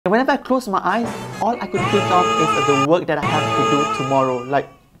And whenever I close my eyes, all I could think of is the work that I have to do tomorrow. Like,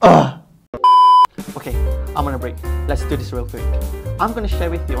 ugh! Okay, I'm on a break. Let's do this real quick. I'm gonna share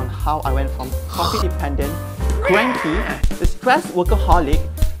with you on how I went from coffee dependent, cranky, the stressed workaholic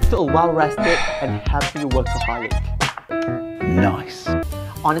to a well-rested and happy workaholic. Nice.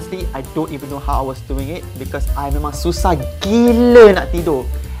 Honestly, I don't even know how I was doing it because I memang susah gila nak tidur.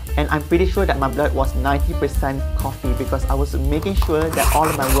 And I'm pretty sure that my blood was 90% coffee because I was making sure that all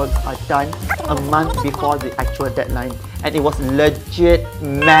of my work are done a month before the actual deadline. And it was legit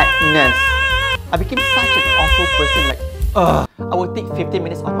madness. I became such an awful person, like, ugh. I would take 15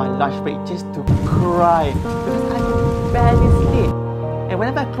 minutes of my lunch break just to cry because I could barely sleep. And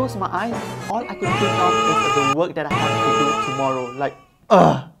whenever I close my eyes, all I could think of is the work that I have to do tomorrow. Like,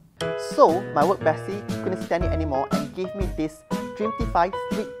 ugh. So, my work bestie couldn't stand it anymore and gave me this Dreamtify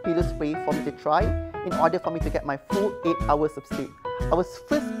sleep pillow spray for me to try in order for me to get my full 8 hours of sleep. I was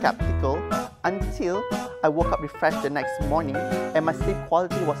first skeptical until I woke up refreshed the next morning and my sleep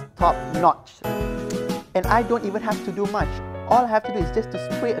quality was top notch. And I don't even have to do much. All I have to do is just to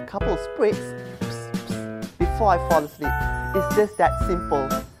spray a couple of sprays before I fall asleep. It's just that simple.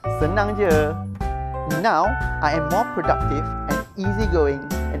 Senang je. Now, I am more productive and easygoing,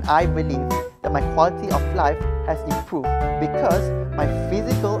 and I believe that my quality of life has improved because my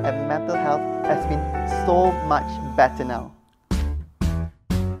physical and mental health has been so much better now.